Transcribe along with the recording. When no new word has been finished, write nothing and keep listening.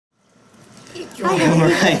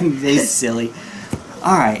Alright, they silly.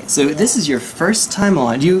 Alright, so this is your first time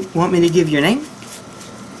on. Do you want me to give your name?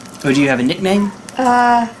 Or do you have a nickname?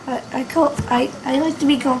 I like to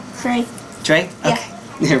be called Trey. Trey? Yeah. Okay.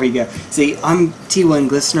 There we go. See, I'm T1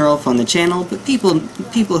 Glistenerolf on the channel, but people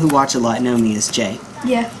who watch a lot know me as Jay.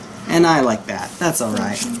 Yeah. And I like that. That's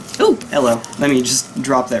alright. Oh, hello. Let me just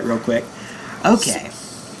drop that real quick. Okay.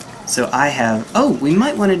 So I have... Oh, we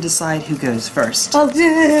might want to decide who goes first. Oh,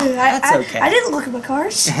 that's okay. I didn't look at my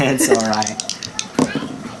cards. It's alright.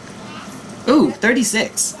 Ooh,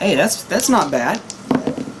 36. Hey, that's not bad.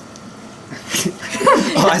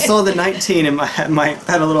 Oh, I saw the 19 and my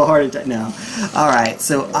had a little heart attack now. Alright,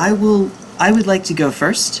 so I would like to go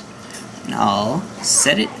first. I'll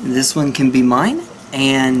set it. This one can be mine,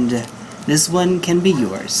 and this one can be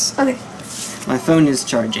yours. Okay. My phone is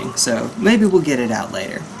charging, so maybe we'll get it out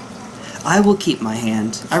later. I will keep my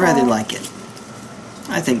hand. I rather like it.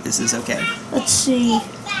 I think this is okay. Let's see.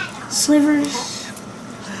 Slivers.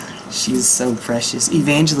 She's so precious.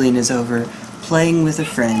 Evangeline is over playing with a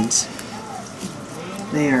friend.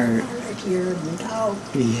 They are...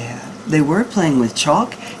 Yeah. They were playing with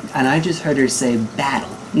chalk, and I just heard her say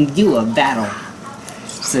battle. Do a battle.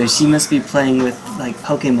 So she must be playing with, like,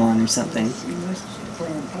 Pokemon or something. She must be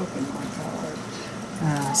playing Pokemon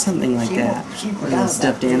cards. Something like that. Or little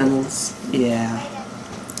stuffed animals. Yeah.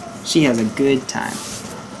 She has a good time.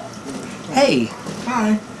 Hey!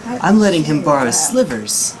 Hi. I'm letting him borrow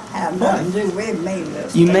Slivers.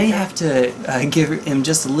 You may have to give him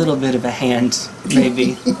just a little bit of a hand,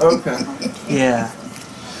 maybe. Okay. Yeah.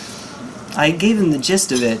 I gave him the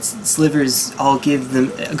gist of it. Slivers all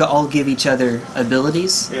give each other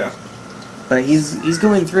abilities. Yeah. But he's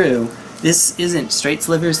going through. This isn't straight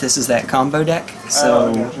Slivers. This is that combo deck.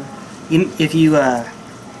 So Gotcha. if you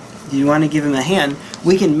want to give him a hand,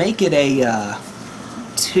 we can make it a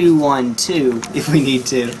 2-on-2 if we need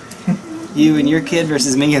to. You and your kid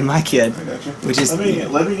versus me and my kid. I gotcha. Which is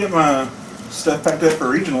let me get my stuff packed up for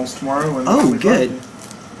regionals tomorrow. And oh, good.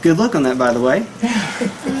 Good luck on that, by the way.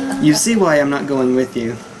 You see why I'm not going with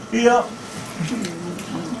you. Yep.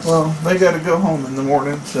 Well, they got to go home in the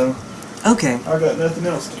morning, so Okay. I got nothing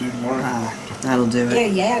else to do tomorrow. That'll do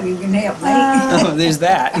it. Yeah, you can help me. Oh, there's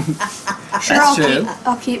that. Sure, That's true.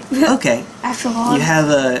 I'll keep. Okay. Actual log. You have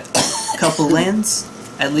a couple lands?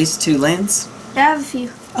 At least 2 lands? I have a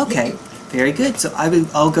few. Okay. Very good. So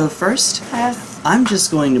I'll go first. I have. I'm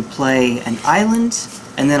just going to play an island,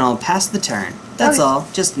 and then I'll pass the turn. That's Okay. all.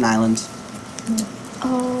 Just an island.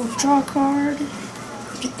 Oh, draw a card.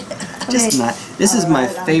 Just not. This is my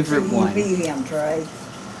favorite one. You beat him, Trey.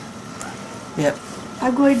 Yep.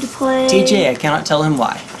 I'm going to play. TJ, I cannot tell him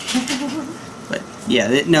why. But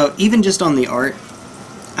yeah, no, even just on the art,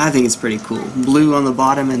 I think it's pretty cool. Blue on the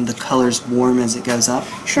bottom and the colors warm as it goes up.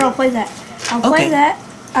 Sure, I'll play that. I'll Okay. play that.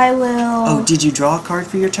 I will. Oh, did you draw a card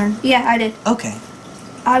for your turn? Yeah, I did. Okay.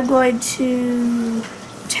 I'm going to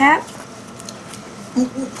tap.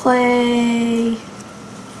 Play.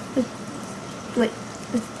 Wait.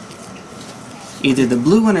 Either the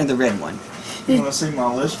blue one or the red one. You want to see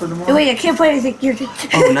my list for tomorrow? Wait, I can't play anything. You're.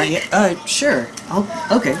 Oh, not yet? Sure.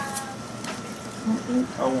 Okay. I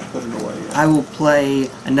won't put it away yet. I will play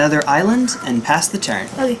another island and pass the turn.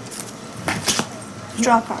 Okay.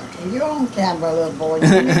 Draw a card. You're on camera, little boy. You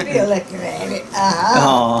can be looking at it.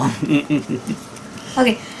 Oh.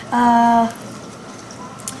 Okay.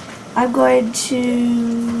 I'm going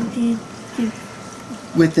to.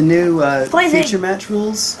 With the new Play the- feature match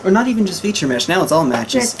rules, or not even just feature match, now it's all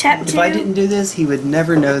matches. Yeah, tap If I 2. didn't do this, he would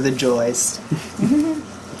never know the joys.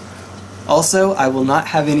 Also, I will not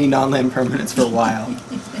have any non-land permanents for a while.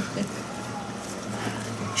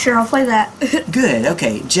 Sure, I'll play that. Good,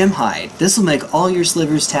 okay, Gem Hide. This will make all your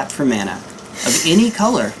slivers tap for mana. Of any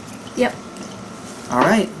color. Yep.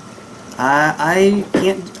 Alright. I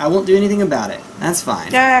won't do anything about it. That's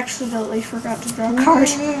fine. I accidentally forgot to draw a card.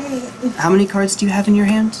 How many cards do you have in your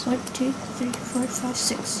hand? 1, 2, 3, 4, 5,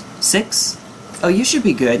 6. 6? Oh, you should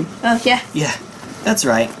be good. Oh, yeah. Yeah, that's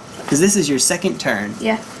right. Because this is your second turn.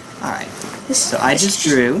 Yeah. Alright. This So I just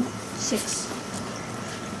drew, 6.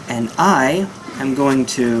 and I am going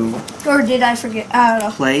to Or did I forget? I don't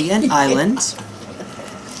know. play an island.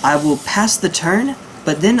 I will pass the turn,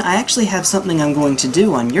 but then I actually have something I'm going to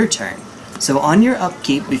do on your turn. So on your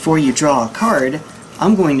upkeep, before you draw a card,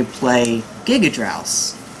 I'm going to play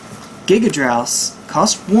Gigadrouse. Gigadrouse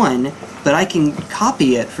costs 1, but I can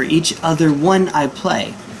copy it for each other 1 I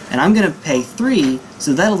play. And I'm going to pay 3,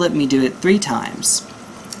 so that'll let me do it 3 times.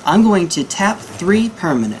 I'm going to tap 3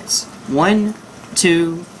 permanents. 1,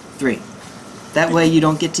 2, 3. That way you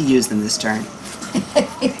don't get to use them this turn.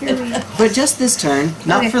 Here we go. But just this turn,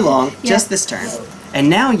 not Okay. for long, Yeah. just this turn. And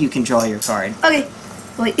now you can draw your card. Okay.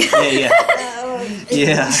 Wait. Yeah, yeah.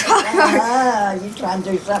 Yeah, You're trying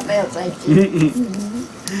to do something else, ain't you?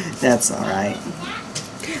 that's alright.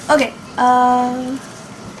 Okay. I'm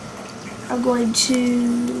going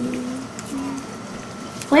to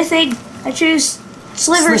play thing. I choose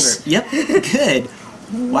Slivers. Sliver. Yep, good.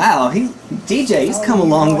 Wow, DJ, he's come a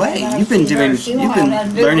long way. You've been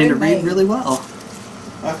learning to read really well.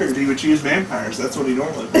 I figured he would choose vampires. That's what he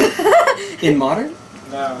normally does. In Modern?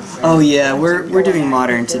 No. Oh yeah, we're doing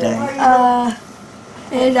Modern today.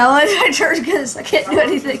 And now it's my turn because I can't do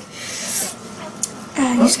anything.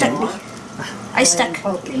 You stuck me. I stuck.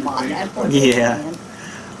 Pokemon, that's what Yeah. you're saying.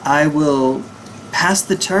 I will pass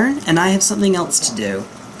the turn, and I have something else to do.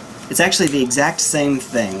 It's actually the exact same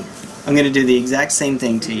thing. I'm going to do the exact same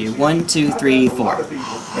thing to you. 1, 2, 3, 4.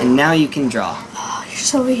 And now you can draw. Oh, you're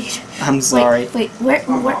so weird. I'm sorry. Wait, where?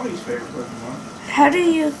 Mommy's favorite Pokemon. How do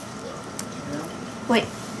you? Wait,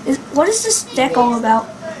 what is this deck all about?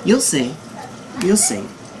 You'll see. You'll see.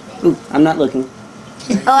 Ooh, I'm not looking.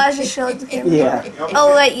 Oh, I was just showing the camera. Yeah.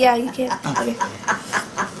 Oh wait, yeah, you can. Okay.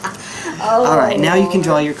 Oh, Alright, now you can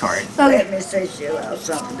draw your card. Okay. Let me say she'll have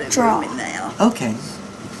something to do Draw. with me now. Okay.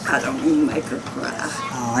 I don't even make her cry.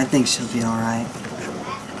 Oh, I think she'll be alright.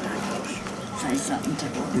 Say something to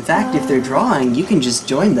her. In fact, if they're drawing, you can just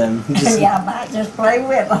join them. Just Yeah, I might just play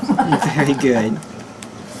with them. very good.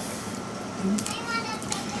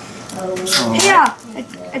 Oh. Yeah,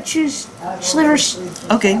 I choose Slivers,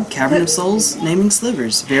 Okay, Cavern of Souls, naming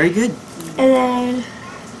Slivers. Very good. and then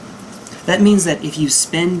That means that if you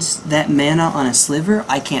spend that mana on a Sliver,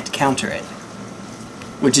 I can't counter it.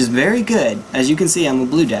 Which is very good. As you can see, I'm a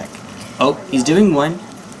blue deck. Oh, he's doing one.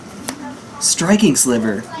 Striking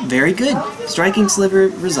Sliver. Very good. Striking Sliver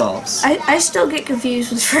resolves. I still get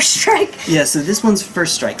confused with First Strike. Yeah, so this one's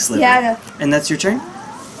First Strike Sliver. Yeah, I know. And that's your turn?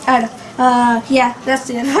 I know. Yeah, that's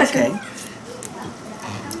the end of my turn. Okay.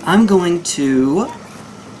 I'm going to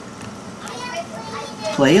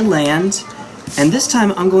play a land, and this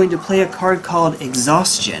time I'm going to play a card called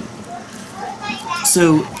Exhaustion.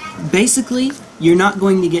 So, basically, you're not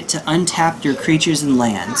going to get to untap your creatures and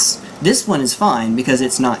lands. This one is fine because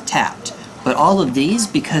it's not tapped, but all of these,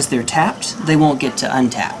 because they're tapped, they won't get to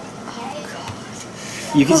untap.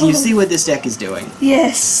 You see what this deck is doing.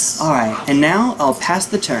 Yes. Alright, and now I'll pass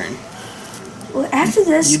the turn. Well, after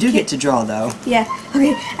this, You do get to draw, though. Yeah.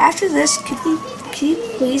 Okay. After this, can you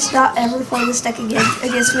please not ever play this deck again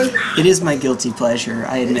against me? It is my guilty pleasure,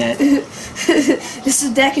 I admit. This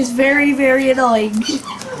deck is very, very annoying.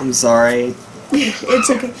 I'm sorry. It's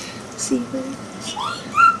okay. Let's see.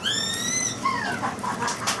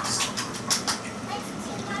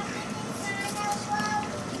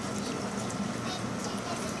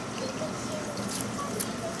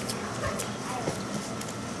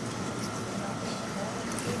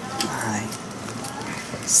 Alright.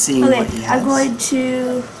 Seeing Okay, what he has. I'm going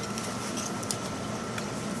to.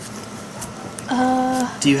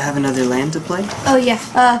 Do you have another land to play? Oh yeah.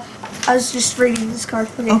 I was just reading this card.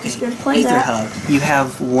 Okay, Okay. just gonna play Aether that. Hub. You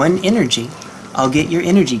have 1 energy. I'll get your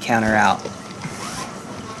energy counter out.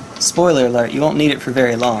 Spoiler alert, you won't need it for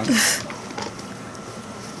very long.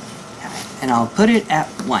 And I'll put it at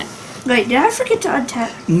 1. Wait, did I forget to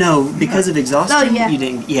untap? No, because of exhaustion, Oh, yeah. you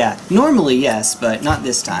didn't. Yeah, normally yes, but not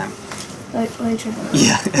this time. Wait, try.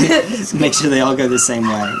 Yeah, make sure they all go the same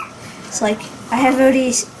way. It's like I have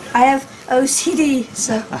OCD,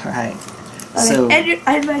 so. All right. Okay. So,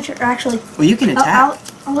 and my turn. Actually, well, you can attack.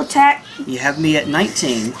 I'll attack. You have me at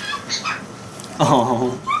 19.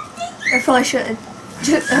 Oh. I probably shouldn't.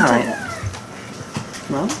 Alright.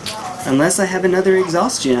 Well, unless I have another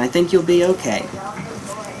exhaustion, I think you'll be okay.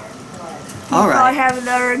 I Alright. have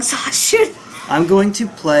another exhaustion. I'm going to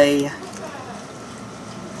play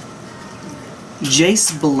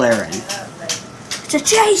Jace Beleren. It's a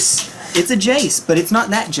chase. It's a Jace, but it's not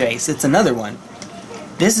that Jace. It's another one.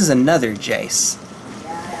 This is another Jace.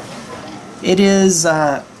 It is,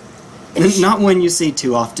 not one you see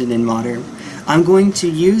too often in Modern. I'm going to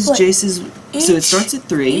use What? Jace's... So it starts at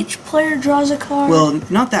 3. Each player draws a card. Well,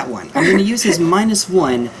 not that one. I'm going to use his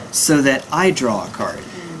 -1 so that I draw a card.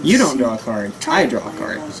 You don't draw a card. I draw a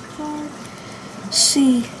card.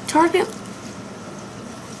 See, target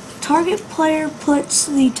player puts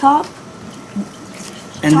the top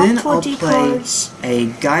And then top I'll 20 play cards a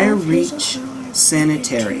Gaia of his Reach or her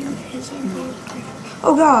Sanitarium. into his or her-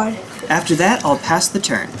 Oh God. After that, I'll pass the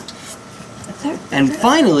turn. There- And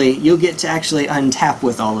finally, you'll get to actually untap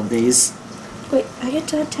with all of these. Wait, I get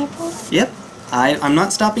to untap one? Yep. I'm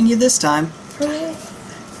not stopping you this time. Hooray.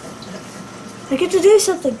 I get to do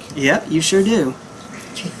something. Yep, you sure do.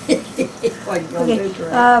 What you gonna Okay, do,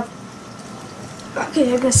 Trey?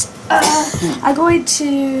 okay, I guess, I'm going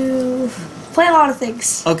to play a lot of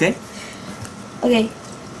things. Okay. Okay,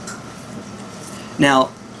 Now,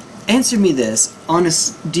 answer me this.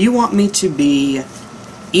 Do you want me to be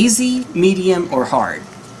easy, medium, or hard?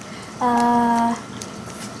 I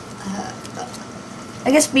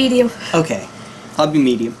guess medium. Okay. I'll be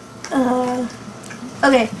medium.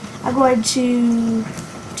 Okay, I'm going to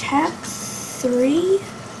tap 3.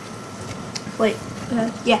 Wait,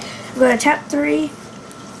 yeah. I'm going to tap 3,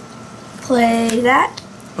 play that,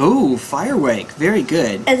 Oh, Firewake. Very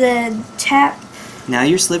good. and then tap. Now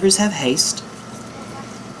your slivers have haste.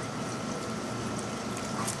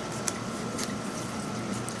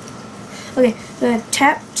 Okay, I'm going to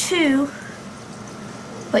tap 2.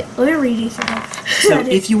 Wait, let me read these. So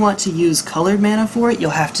if you want to use colored mana for it,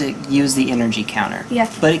 you'll have to use the energy counter. Yeah.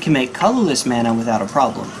 But it can make colorless mana without a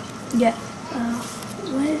problem. Yeah.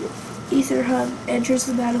 When Aether Hub enters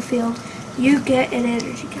the battlefield, you get an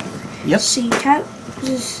energy counter. Yep. So you tap,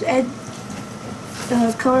 just add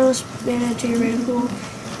colorless mana to your mana pool.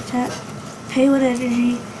 Tap, pay 1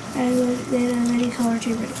 energy, add 1 mana of any color to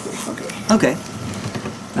your mana pool. Okay. Okay.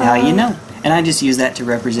 Now you know. And I just use that to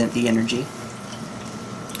represent the energy.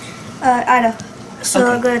 I know. So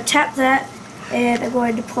Okay. I'm going to tap that, and I'm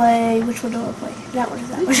going to play. Which one do I want to play? That one or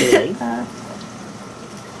that Okay. one?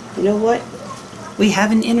 You know what? We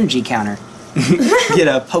have an energy counter. Get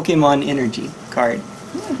a Pokemon energy card.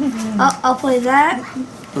 I'll play that.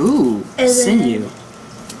 Ooh, And then- Sinew.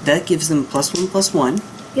 That gives them +1/+1.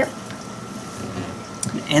 Yep.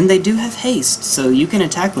 And they do have haste, so you can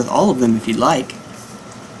attack with all of them if you'd like.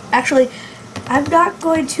 Actually, I'm not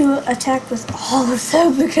going to attack with all of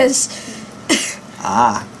them because.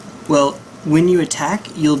 Ah. Well, when you attack,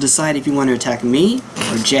 you'll decide if you want to attack me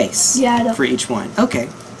or Jace. Yeah, I know. For each one. Okay.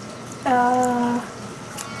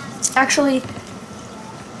 Actually,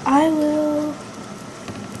 I will.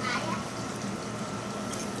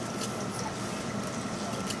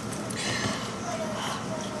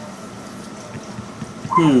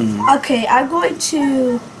 Okay, I'm going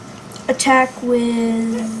to attack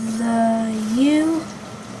with you.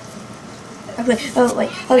 Okay, oh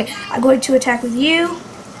wait, okay, I'm going to attack with you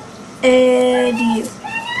and you.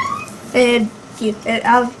 And you. And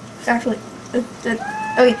I'll actually.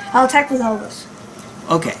 Okay, I'll attack with all of us.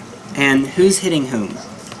 Okay. And who's hitting whom?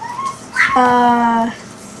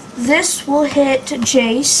 This will hit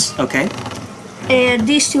Jace, Okay. and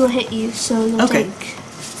these two will hit you, so you'll Okay. take.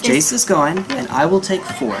 Jace is gone, and I will take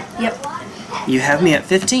 4. Yep. You have me at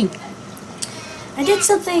 15. I did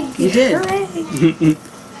something. You did. Hooray.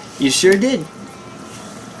 You sure did.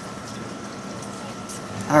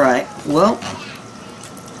 Alright, well,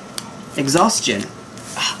 exhaustion.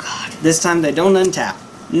 Oh god. This time they don't untap.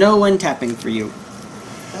 No untapping for you.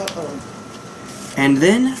 Uh-oh. And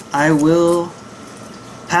then I will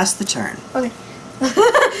pass the turn. Okay.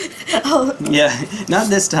 Oh, Yeah, not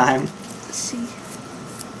this time. let's see.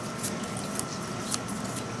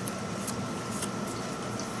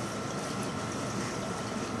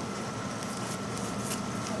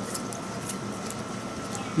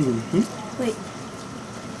 Wait.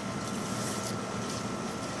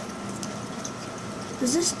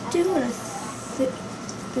 Does this do what I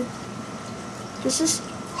does this?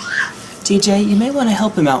 TJ, you may want to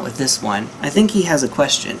help him out with this one. I think he has a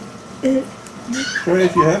question. Trey,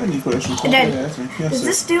 if you have any questions, go ahead and ask me. Yes, Does sir.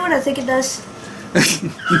 this do what I think it does?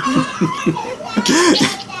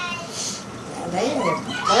 They had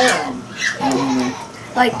fun.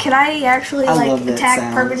 Like, can I actually I like love that attack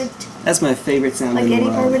sound. permanent, That's my favorite sound like in the any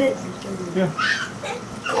world. permanent? Yeah.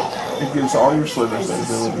 It gives all your slivers that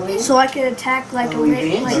ability. So I can attack like a No,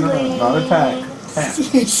 not attack. Tap.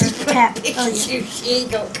 tap. Oh, yeah. She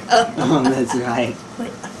gonna come. Oh, that's right.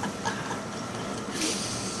 Wait.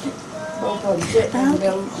 Both of them sitting in the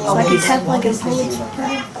middle. So I can tap like an opponent's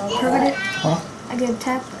permanent. Huh? I can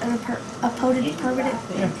tap an opponent permanent.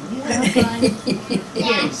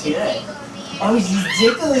 Oh, she's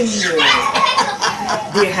tickling you.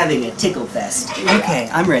 We're having a tickle fest. Okay,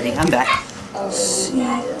 I'm ready. I'm back.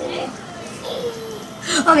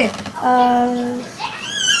 Okay.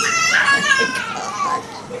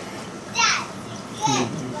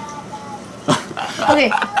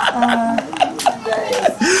 Okay.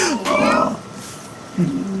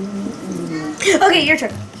 Okay, your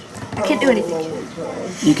turn. I can't do anything.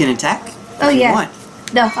 You can attack Oh, if you yeah. want.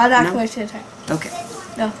 No, I'm not No? going to attack. Okay.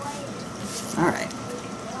 No, Alright.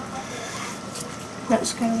 that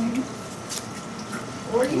was kind of weird.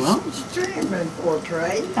 What are you Well. streaming for,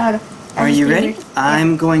 Trey? I don't know. Are That was you kinda ready? weird.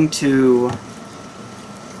 I'm going to...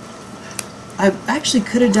 I actually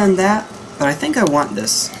could have done that, But I think I want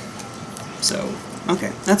this. So,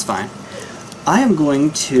 okay, that's fine. I am going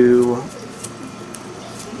to...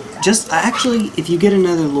 Actually, if you get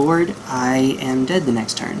another Lord, I am dead the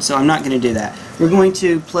next turn. So I'm not going to do that. We're going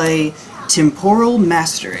to play Temporal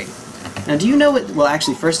Mastery. Now, do you know what... Well,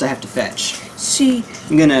 actually, first I have to fetch. See.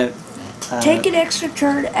 I'm going to... take an extra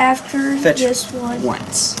turn after this one.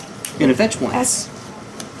 Once. I'm going to fetch once.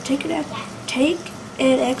 Take an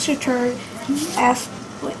extra turn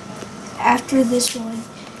after this one.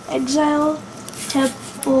 Exile,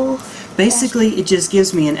 Temple... Basically, it just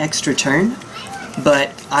gives me an extra turn,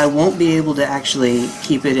 but I won't be able to actually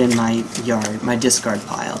keep it in my yard, my discard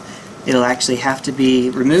pile. It'll actually have to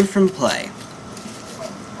be removed from play.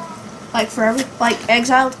 Like forever? Like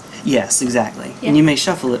exiled? Yes, exactly. Yeah. And you may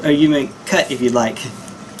shuffle it, or you may cut if you'd like.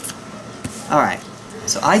 Alright,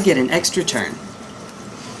 so I get an extra turn.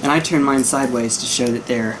 And I turn mine sideways to show that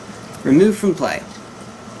they're removed from play.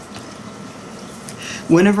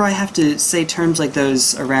 Whenever I have to say terms like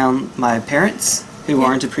those around my parents, who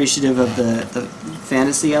aren't appreciative of the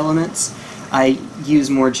fantasy elements, I use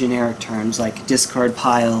more generic terms like discard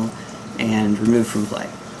pile and remove from play.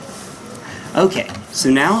 Okay, so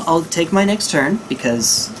now I'll take my next turn,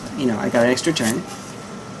 because, you know, I got an extra turn.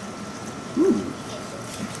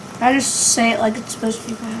 I just say it like it's supposed to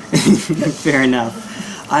be bad. Fair enough.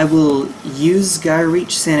 I will use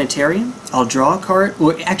Gyreach Sanitarium. I'll draw a card.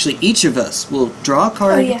 Well, actually, each of us will draw a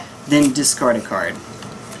card, then discard a card.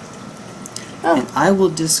 Oh. And I will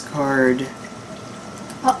discard...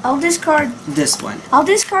 I'll discard... this one. I'll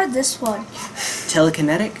discard this one.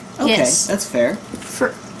 Telekinetic? Okay, Yes. that's fair.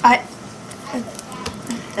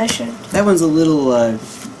 I should. That one's a little, I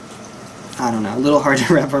don't know, a little hard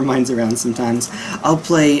to wrap our minds around sometimes. I'll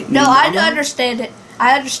play... No, I Minama. understand it.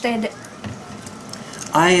 I understand it.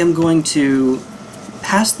 I am going to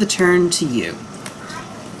pass the turn to you.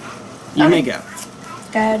 You may go.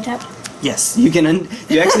 Got untap? Yes, you can.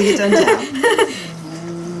 You actually get to untap.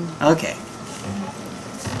 Okay.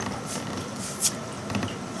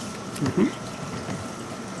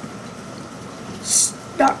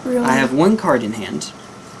 Not really. I have one card in hand.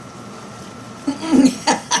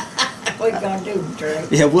 What you gonna do,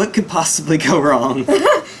 Drake? Yeah, what could possibly go wrong?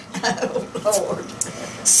 Oh, Lord.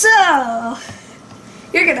 So,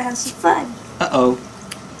 you're gonna have some fun. Uh-oh.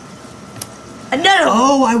 Another one.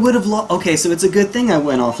 Oh, I would have lost. Okay, so it's a good thing I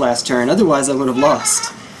went off last turn. Otherwise, I would have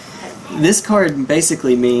lost. This card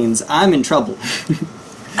basically means I'm in trouble.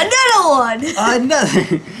 Another one.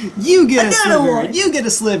 Another. You get a Another sliver. one. You get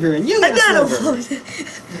a sliver, and you get Another a sliver.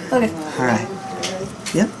 one. Okay. All right.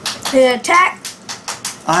 Yep. The attack.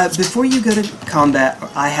 Before you go to combat,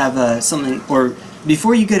 I have something, or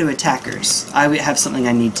before you go to attackers, I have something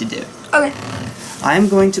I need to do. Okay. I'm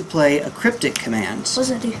going to play a cryptic command. What does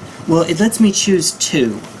that do? Well, it lets me choose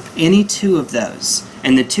two. Any two of those.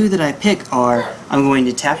 And the two that I pick are, I'm going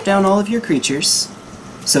to tap down all of your creatures.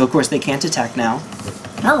 So, of course, they can't attack now.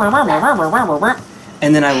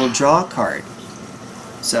 And then I will draw a card.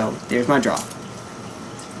 So, there's my draw.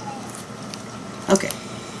 Okay.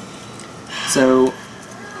 So,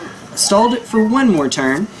 stalled it for one more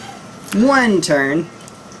turn. One turn.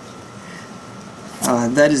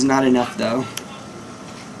 That is not enough, though.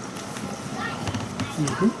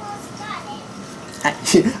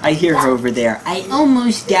 I hear her over there. I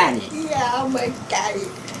almost got it. Yeah, I almost got it.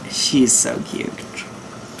 She's so cute.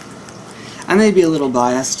 I may be a little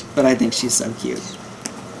biased, but I think she's so cute.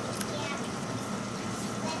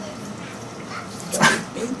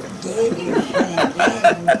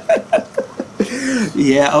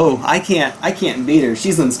 Yeah, oh, I can't beat her.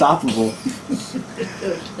 She's unstoppable.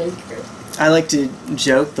 I like to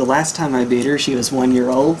joke, the last time I beat her, she was 1 year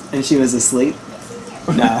old, and she was asleep.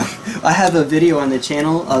 No. I have a video on the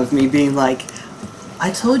channel of me being like, I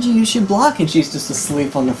told you should block, and she's just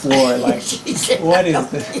asleep on the floor, like, what is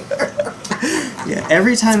this? Yeah,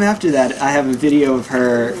 every time after that, I have a video of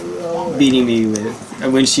her beating me with,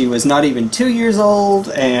 when she was not even 2 years old,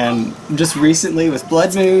 and just recently with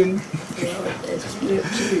Blood Moon.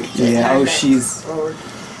 Yeah, oh, she's...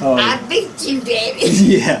 Oh. I beat you, Daddy.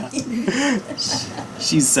 Yeah.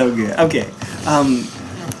 She's so good. Okay.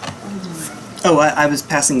 Oh, I was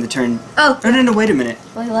passing the turn. Oh. No, wait a minute.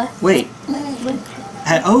 Wait, what? Wait.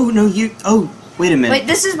 Oh, no, you... Oh, wait a minute. Wait,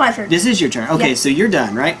 this is my turn. This is your turn. Okay, Yeah. so you're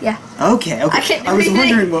done, right? Yeah. Okay. I can't do I was anything.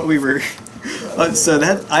 wondering what we were... so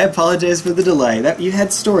that... I apologize for the delay. That you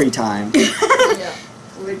had story time. Yeah,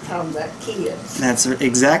 we're talking about kids. That's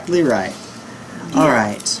exactly right. All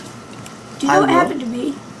right. Do you know what happened to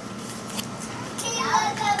me?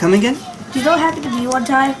 Come again? Do you know what happened to me one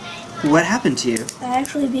time? What happened to you? I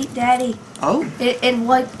actually beat Daddy Oh, in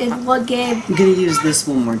one game. I'm going to use this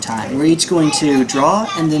one more time. We're each going to draw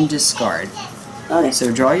and then discard. Okay.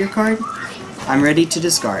 So draw your card. I'm ready to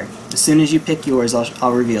discard. As soon as you pick yours,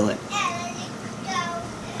 I'll reveal it.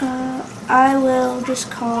 I will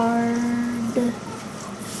discard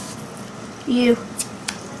you.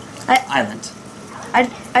 Island.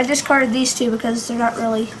 I discarded these two because they're not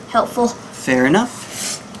really helpful. Fair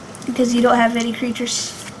enough. Because you don't have any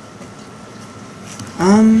creatures.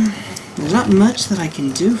 There's not much that I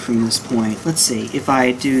can do from this point. Let's see. If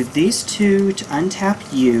I do these two to untap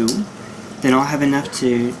you, then I'll have enough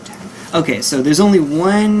to... Okay, so there's only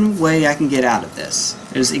one way I can get out of this.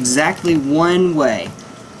 There's exactly one way.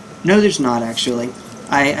 No, there's not, actually.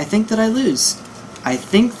 I think that I lose. I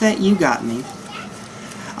think that you got me.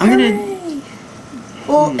 I'm gonna... Hooray.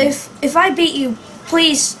 Well, if I beat you,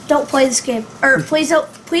 please don't play this game. Or please don't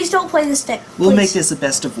play this deck. We'll Please. make this a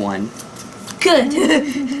best of one. Good.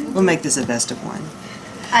 We'll make this a best of one.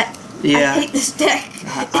 I Yeah. hate this deck.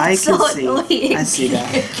 I It's can so see. annoying. I see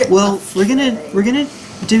that. Well, we're gonna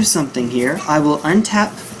do something here. I will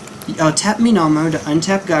untap. I'll tap Minamo to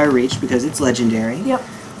untap Gaia Reach because it's legendary. Yep.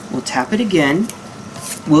 We'll tap it again.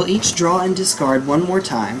 We'll each draw and discard one more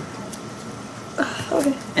time.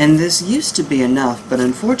 Okay. And this used to be enough, but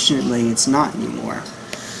unfortunately it's not anymore.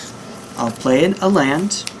 I'll play a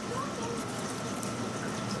land.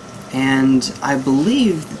 And I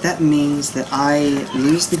believe that means that I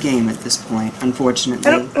lose the game at this point, unfortunately.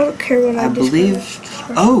 I don't care what I believe...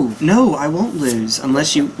 Oh, no, I won't lose.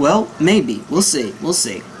 Unless you... Well, maybe. We'll see. We'll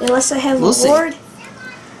see. Unless I have We'll a see. ward.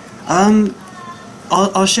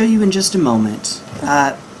 I'll show you in just a moment.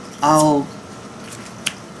 I'll...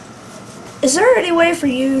 Is there any way for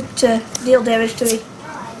you to deal damage to me?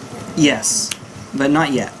 Yes, but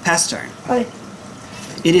not yet. Pass turn. Okay.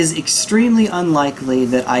 It is extremely unlikely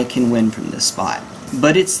that I can win from this spot,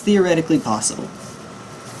 but it's theoretically possible.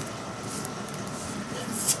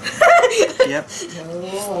 Yep.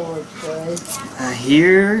 Oh, okay.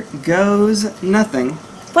 Here goes nothing.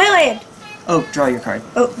 Play land. Oh, draw your card.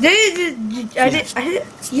 Oh, I did.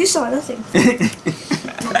 You saw nothing.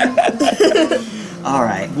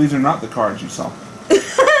 Alright. These are not the cards you saw.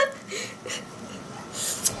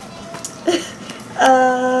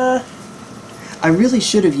 I really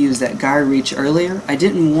should have used that Gaia Reach earlier. I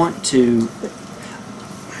didn't want to...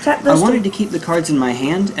 Tap I those wanted two. to keep the cards in my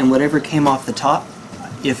hand, and whatever came off the top,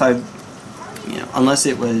 if I... You know, unless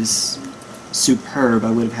it was superb, I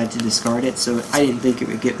would have had to discard it, so I didn't think it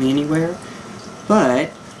would get me anywhere. But,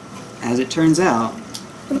 as it turns out,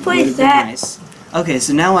 I'm it play would have been that. nice. Okay,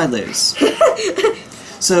 so now I lose.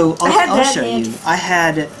 So, I had I'll that show hand. you. I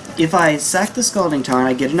had... If I sack the Scalding Tarn,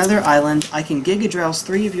 I get another island, I can Giga Drowse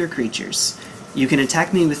 3 of your creatures. You can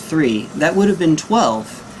attack me with 3. That would have been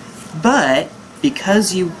 12. But,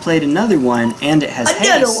 because you played another one, and it has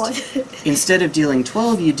Another haste, one. instead of dealing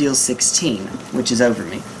 12, you deal 16, which is over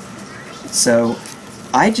me. So,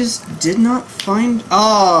 I just did not find...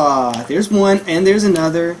 Ah, there's one, and there's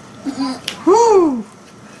another. Whew!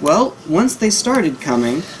 Well, once they started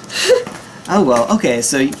coming... Oh well, okay,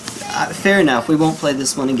 so... fair enough, we won't play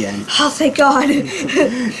this one again. Oh, thank God.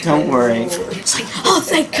 Don't worry. It's like, oh,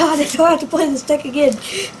 thank God, I don't have to play this deck again.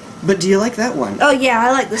 But do you like that one? Oh, yeah,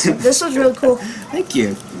 I like this one. This one's really cool. Thank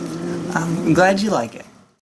you. I'm glad you like it.